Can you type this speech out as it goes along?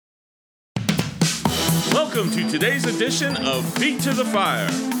Welcome to today's edition of Feet to the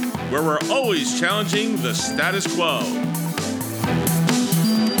Fire, where we're always challenging the status quo.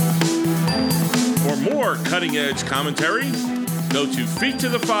 For more cutting-edge commentary, go to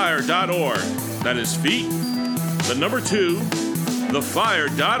feettothefire.org. That is feet, the number 2,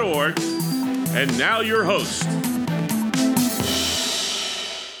 thefire.org. And now your host.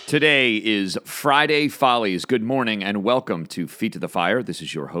 Today is Friday Follies. Good morning and welcome to Feet to the Fire. This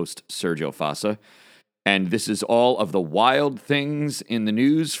is your host, Sergio Fossa. And this is all of the wild things in the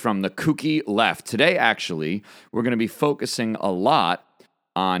news from the kooky left. Today, actually, we're going to be focusing a lot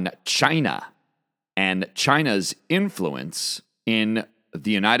on China and China's influence in the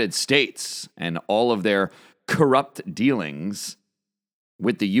United States and all of their corrupt dealings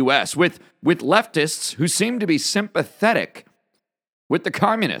with the U.S., with leftists who seem to be sympathetic with the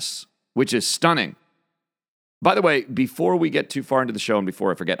communists, which is stunning. By the way, before we get too far into the show and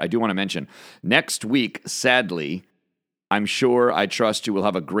before I forget, I do want to mention, next week, sadly, I trust you will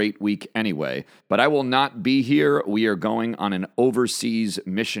have a great week anyway, but I will not be here. We are going on an overseas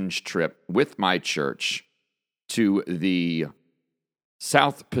missions trip with my church to the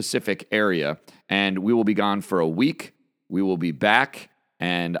South Pacific area, and we will be gone for a week. We will be back,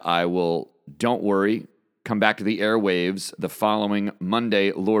 and I will, don't worry, come back to the airwaves the following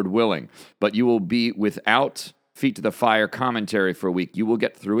Monday, Lord willing. But you will be without Feet to the Fire commentary for a week. You will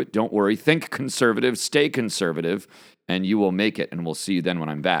get through it. Don't worry. Think conservative, stay conservative, and you will make it. And we'll see you then when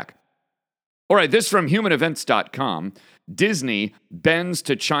I'm back. All right, this from humanevents.com. Disney bends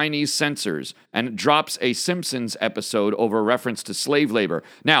to Chinese censors and drops a Simpsons episode over reference to slave labor.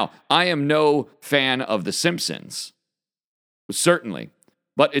 Now, I am no fan of The Simpsons, certainly.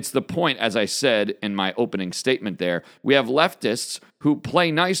 But it's the point, as I said in my opening statement there, we have leftists who play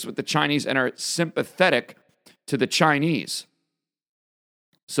nice with the Chinese and are sympathetic to the Chinese.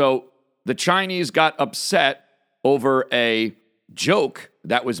 So the Chinese got upset over a joke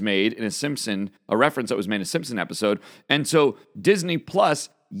that was made in a reference that was made in a Simpson episode. And so Disney Plus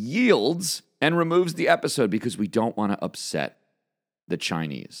yields and removes the episode because we don't want to upset the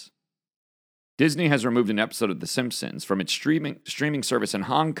Chinese. Disney has removed an episode of The Simpsons from its streaming service in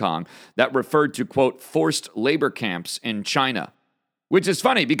Hong Kong that referred to, quote, forced labor camps in China, which is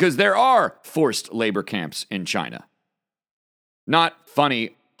funny because there are forced labor camps in China. Not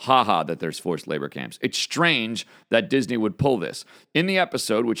funny, haha, that there's forced labor camps. It's strange that Disney would pull this. In the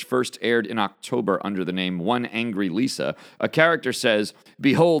episode, which first aired in October under the name One Angry Lisa, a character says,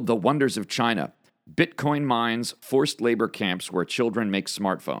 "Behold the wonders of China, Bitcoin mines, forced labor camps where children make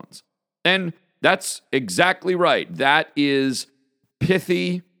smartphones." And that's exactly right. That is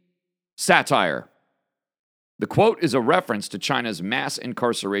pithy satire. The quote is a reference to China's mass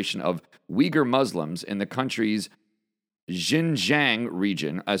incarceration of Uyghur Muslims in the country's Xinjiang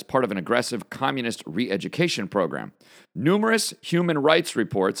region as part of an aggressive communist re-education program. Numerous human rights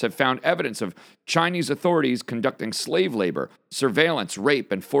reports have found evidence of Chinese authorities conducting slave labor, surveillance, rape,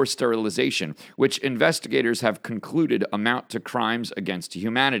 and forced sterilization, which investigators have concluded amount to crimes against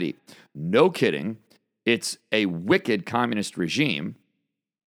humanity. No kidding. It's a wicked communist regime.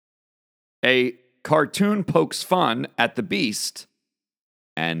 A cartoon pokes fun at the beast.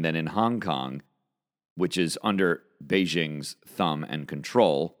 And then in Hong Kong, which is under Beijing's thumb and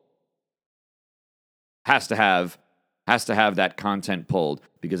control, has to have that content pulled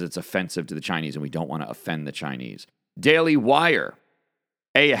because it's offensive to the Chinese and we don't want to offend the Chinese. Daily Wire.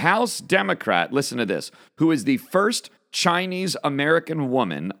 A House Democrat, listen to this, who is the first Chinese American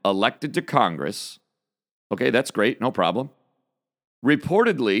woman elected to Congress. Okay, that's great, no problem.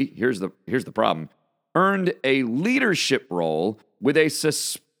 Reportedly, here's the problem, earned a leadership role with a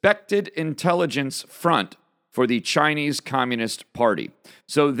suspected intelligence front for the Chinese Communist Party.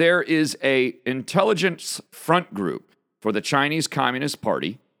 So there is a intelligence front group for the Chinese Communist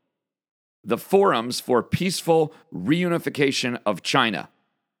Party, the Forums for Peaceful Reunification of China.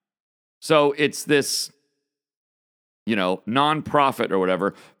 So it's this, nonprofit or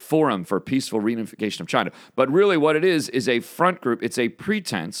whatever, Forum for Peaceful Reunification of China. But really what it is a front group. It's a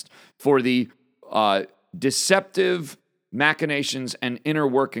pretense for the deceptive machinations and inner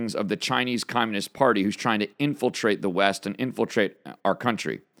workings of the Chinese Communist Party who's trying to infiltrate the West and infiltrate our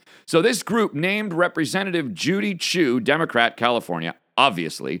country. So this group named Representative Judy Chu, Democrat, California,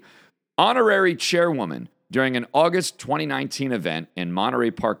 obviously, honorary chairwoman during an August 2019 event in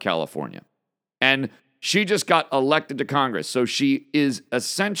Monterey Park, California. And she just got elected to Congress. So she is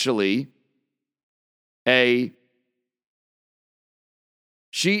essentially a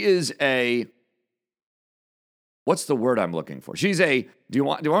what's the word I'm looking for? Do I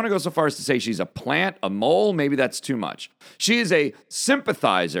want to go so far as to say she's a plant, a mole? Maybe that's too much. She is a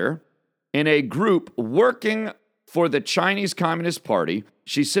sympathizer in a group working for the Chinese Communist Party.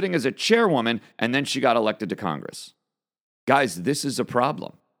 She's sitting as a chairwoman, and then she got elected to Congress. Guys, this is a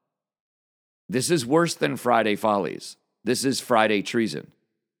problem. This is worse than Friday Follies. This is Friday treason.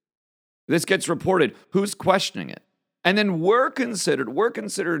 This gets reported. Who's questioning it? And then we're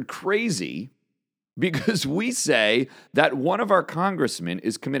considered crazy because we say that one of our congressmen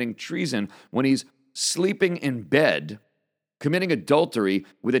is committing treason when he's sleeping in bed, committing adultery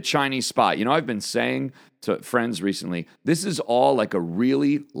with a Chinese spy. You know, I've been saying to friends recently, this is all like a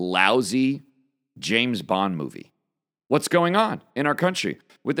really lousy James Bond movie. What's going on in our country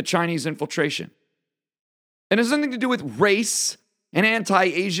with the Chinese infiltration? And it has nothing to do with race and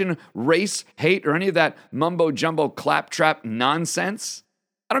anti-Asian race hate or any of that mumbo-jumbo claptrap nonsense.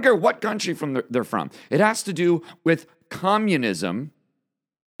 I don't care what country they're from. It has to do with communism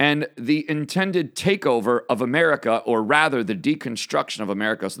and the intended takeover of America, or rather the deconstruction of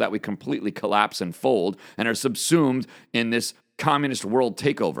America so that we completely collapse and fold and are subsumed in this communist world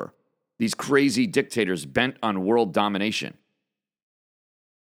takeover. These crazy dictators bent on world domination.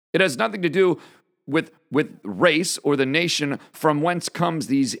 It has nothing to do with race or the nation from whence comes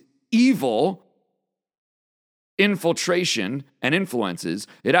these evil infiltration and influences.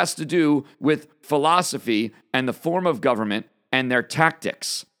 It has to do with philosophy and the form of government and their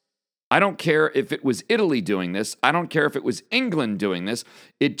tactics. I don't care if it was Italy doing this. I don't care if it was England doing this.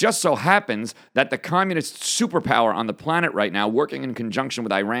 It just so happens that the communist superpower on the planet right now, working in conjunction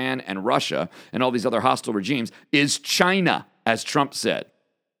with Iran and Russia and all these other hostile regimes, is China, as Trump said.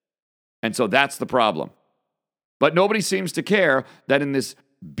 And so that's the problem. But nobody seems to care that in this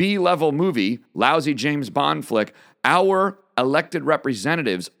B-level movie, lousy James Bond flick, our elected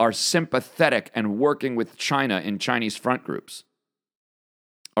representatives are sympathetic and working with China in Chinese front groups.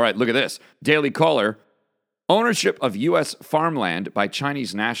 All right, look at this. Daily Caller. Ownership of U.S. farmland by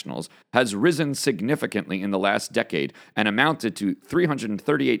Chinese nationals has risen significantly in the last decade and amounted to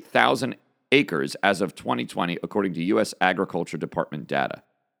 338,000 acres as of 2020, according to U.S. Agriculture Department data.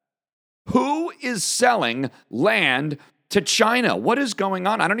 Who is selling land to China? What is going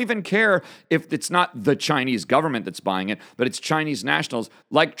on? I don't even care if it's not the Chinese government that's buying it, but it's Chinese nationals.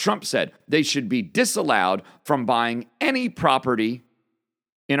 Like Trump said, they should be disallowed from buying any property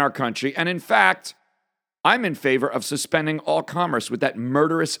in our country. And in fact, I'm in favor of suspending all commerce with that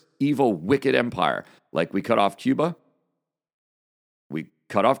murderous, evil, wicked empire. Like we cut off Cuba, we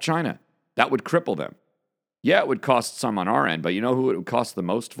cut off China. That would cripple them. Yeah, it would cost some on our end, but you know who it would cost the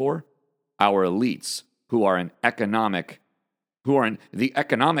most for? Our elites, who are in the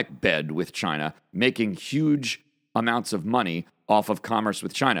economic bed with China, making huge amounts of money off of commerce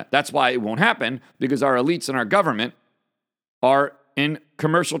with China. That's why it won't happen, because our elites and our government are in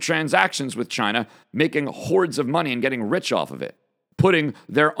commercial transactions with China, making hordes of money and getting rich off of it, putting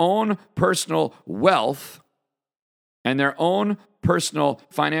their own personal wealth and their own personal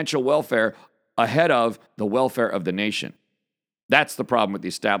financial welfare ahead of the welfare of the nation. That's the problem with the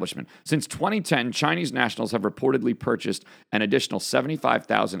establishment. Since 2010, Chinese nationals have reportedly purchased an additional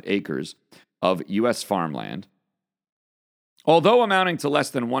 75,000 acres of U.S. farmland, although amounting to less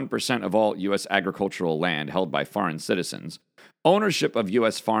than 1% of all U.S. agricultural land held by foreign citizens. Ownership of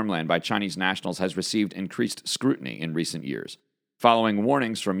U.S. farmland by Chinese nationals has received increased scrutiny in recent years, following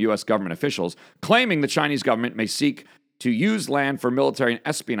warnings from U.S. government officials claiming the Chinese government may seek to use land for military and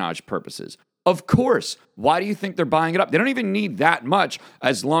espionage purposes. Of course. Why do you think they're buying it up? They don't even need that much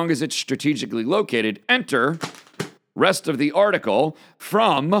as long as it's strategically located. Enter rest of the article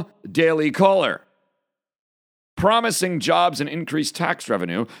from Daily Caller. Promising jobs and increased tax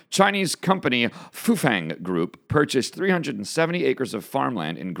revenue, Chinese company Fufeng Group purchased 370 acres of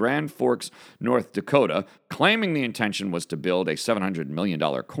farmland in Grand Forks, North Dakota, claiming the intention was to build a $700 million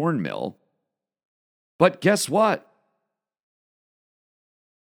corn mill. But guess what?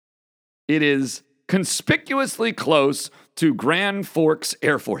 It is conspicuously close to Grand Forks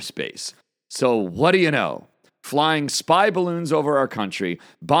Air Force Base. So what do you know? Flying spy balloons over our country,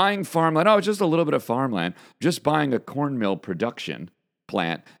 buying farmland. Oh, just a little bit of farmland. Just buying a corn mill production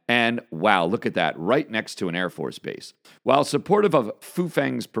plant. And wow, look at that, right next to an Air Force base. While supportive of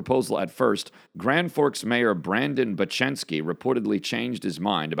Fufeng's proposal at first, Grand Forks Mayor Brandon Bachensky reportedly changed his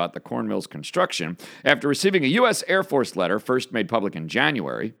mind about the corn mill's construction after receiving a U.S. Air Force letter, first made public in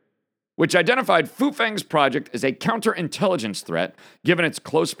January, which identified Fufeng's project as a counterintelligence threat given its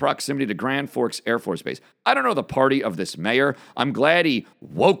close proximity to Grand Forks Air Force Base. I don't know the party of this mayor. I'm glad he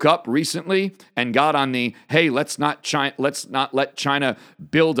woke up recently and got on the, hey, let's not let China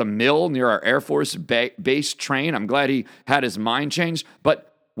build a mill near our Air Force base train. I'm glad he had his mind changed.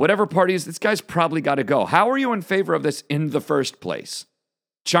 But whatever party is, this guy's probably got to go. How are you in favor of this in the first place?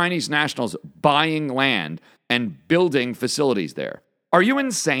 Chinese nationals buying land and building facilities there. Are you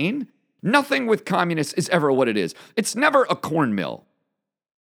insane? Nothing with communists is ever what it is. It's never a corn mill.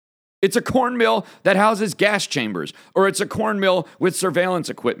 It's a corn mill that houses gas chambers, or it's a corn mill with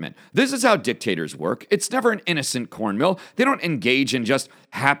surveillance equipment. This is how dictators work. It's never an innocent corn mill. They don't engage in just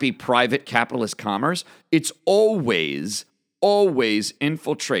happy private capitalist commerce. It's always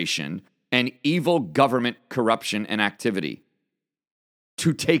infiltration and evil government corruption and activity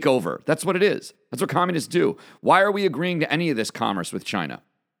to take over. That's what it is. That's what communists do. Why are we agreeing to any of this commerce with China?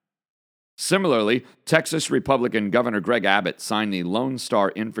 Similarly, Texas Republican Governor Greg Abbott signed the Lone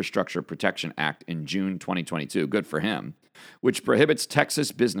Star Infrastructure Protection Act in June 2022, good for him, which prohibits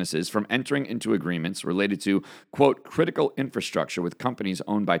Texas businesses from entering into agreements related to, quote, critical infrastructure with companies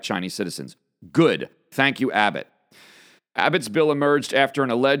owned by Chinese citizens. Good. Thank you, Abbott. Abbott's bill emerged after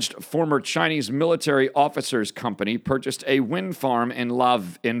an alleged former Chinese military officer's company purchased a wind farm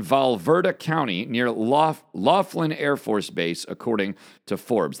in Valverde County near Laughlin Air Force Base, according to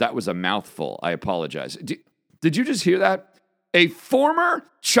Forbes. That was a mouthful. I apologize. Did you just hear that? A former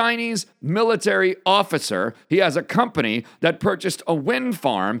Chinese military officer, he has a company that purchased a wind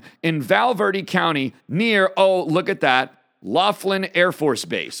farm in Valverde County near, oh, look at that, Laughlin Air Force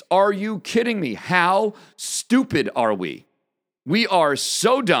Base. Are you kidding me? How stupid are we? We are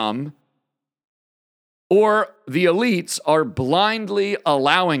so dumb, or the elites are blindly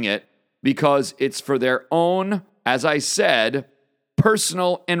allowing it because it's for their own, as I said,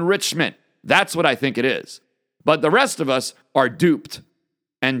 personal enrichment. That's what I think it is. But the rest of us are duped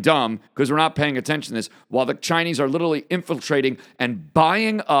and dumb because we're not paying attention to this, while the Chinese are literally infiltrating and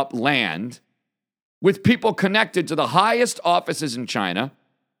buying up land with people connected to the highest offices in China,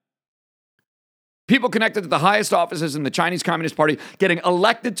 people connected to the highest offices in the Chinese Communist Party, getting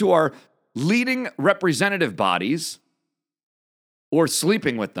elected to our leading representative bodies or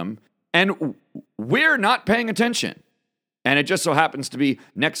sleeping with them, and we're not paying attention. And it just so happens to be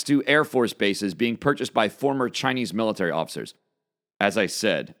next to Air Force bases being purchased by former Chinese military officers. As I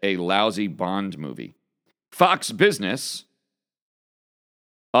said, a lousy Bond movie. Fox Business,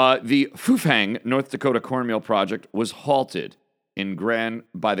 the Fufeng, North Dakota corn mill project was halted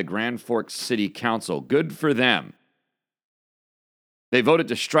by the Grand Forks City Council. Good for them. They voted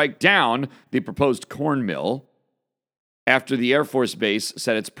to strike down the proposed corn mill after the Air Force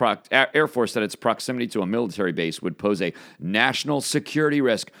said its proximity to a military base would pose a national security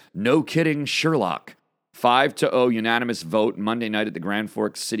risk. No kidding, Sherlock. 5-0 unanimous vote Monday night at the Grand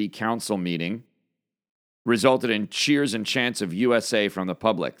Forks City Council meeting resulted in cheers and chants of USA from the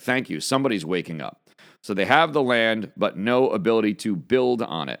public. Thank you. Somebody's waking up. So they have the land, but no ability to build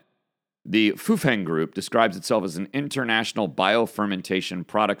on it. The Fufeng Group describes itself as an international biofermentation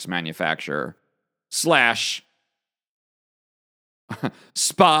products manufacturer /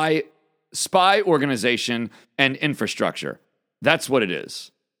 spy organization and infrastructure. That's what it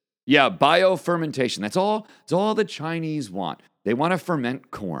is. Yeah, biofermentation. That's all the Chinese want. They want to ferment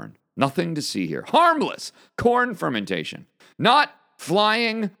corn. Nothing to see here. Harmless corn fermentation. Not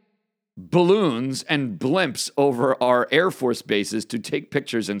flying balloons and blimps over our Air Force bases to take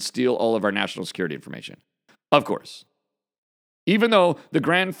pictures and steal all of our national security information. Of course. Even though the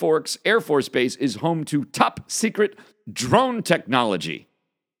Grand Forks Air Force Base is home to top secret drone technology,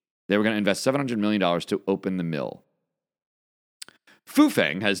 they were going to invest $700 million to open the mill.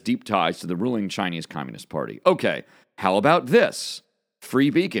 Fufeng has deep ties to the ruling Chinese Communist Party. Okay, how about this? Free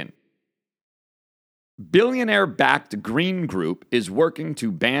Beacon. Billionaire-backed Green Group is working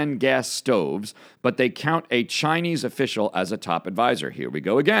to ban gas stoves, but they count a Chinese official as a top advisor. Here we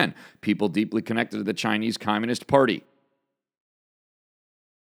go again. People deeply connected to the Chinese Communist Party.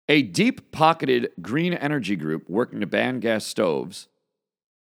 A deep-pocketed green energy group working to ban gas stoves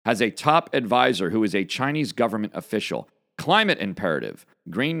has a top advisor who is a Chinese government official. Climate Imperative,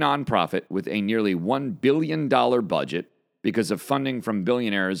 green nonprofit with a nearly $1 billion budget because of funding from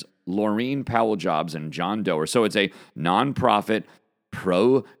billionaires Laurene Powell Jobs and John Doerr. So it's a nonprofit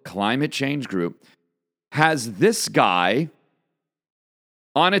pro-climate change group. Has this guy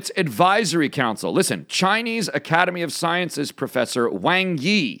on its advisory council. Listen, Chinese Academy of Sciences professor Wang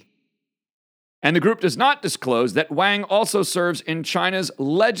Yi. And the group does not disclose that Wang also serves in China's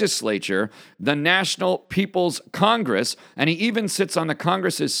legislature, the National People's Congress, and he even sits on the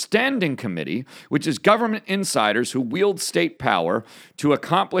Congress's Standing Committee, which is government insiders who wield state power to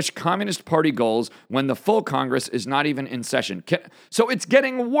accomplish Communist Party goals when the full Congress is not even in session. So it's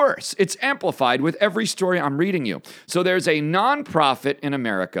getting worse. It's amplified with every story I'm reading you. So there's a nonprofit in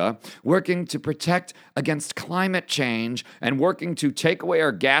America working to protect against climate change and working to take away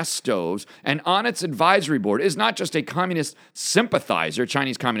our gas stoves, and on its advisory board is not just a communist sympathizer,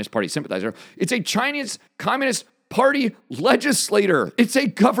 Chinese Communist Party sympathizer, it's a Chinese Communist Party legislator. It's a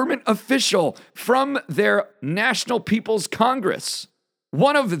government official from their National People's Congress.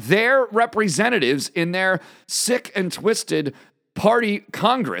 One of their representatives in their sick and twisted party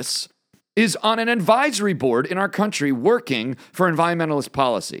Congress is on an advisory board in our country working for environmentalist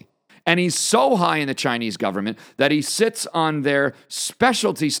policy. And he's so high in the Chinese government that he sits on their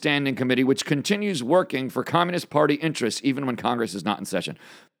specialty standing committee, which continues working for Communist Party interests even when Congress is not in session.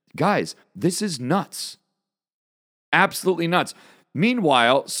 Guys, this is nuts. Absolutely nuts.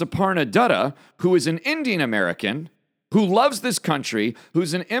 Meanwhile, Suparna Dutta, who is an Indian American, who loves this country,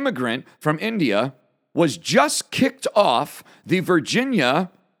 who's an immigrant from India, was just kicked off the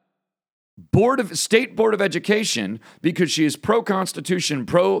Virginia State Board of Education because she is pro-Constitution,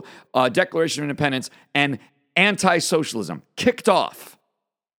 pro-Declaration of Independence, and anti-socialism. Kicked off.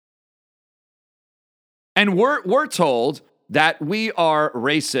 And we're told that we are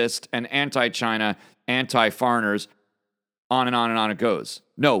racist and anti-China, anti-foreigners, on and on and on it goes.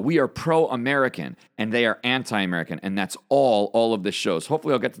 No, we are pro-American, and they are anti-American, and that's all of this shows.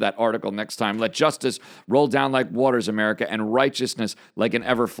 Hopefully I'll get to that article next time. Let justice roll down like waters, America, and righteousness like an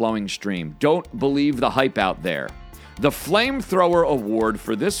ever-flowing stream. Don't believe the hype out there. The Flamethrower Award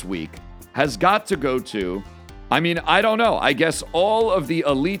for this week has got to go to, I don't know, I guess all of the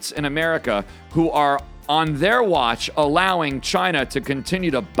elites in America who are on their watch allowing China to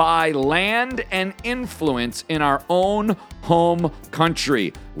continue to buy land and influence in our own home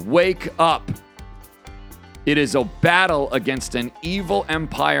country. Wake up. It is a battle against an evil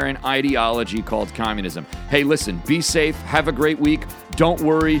empire and ideology called communism. Hey, listen, be safe. Have a great week. Don't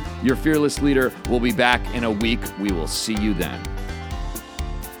worry. Your fearless leader will be back in a week. We will see you then.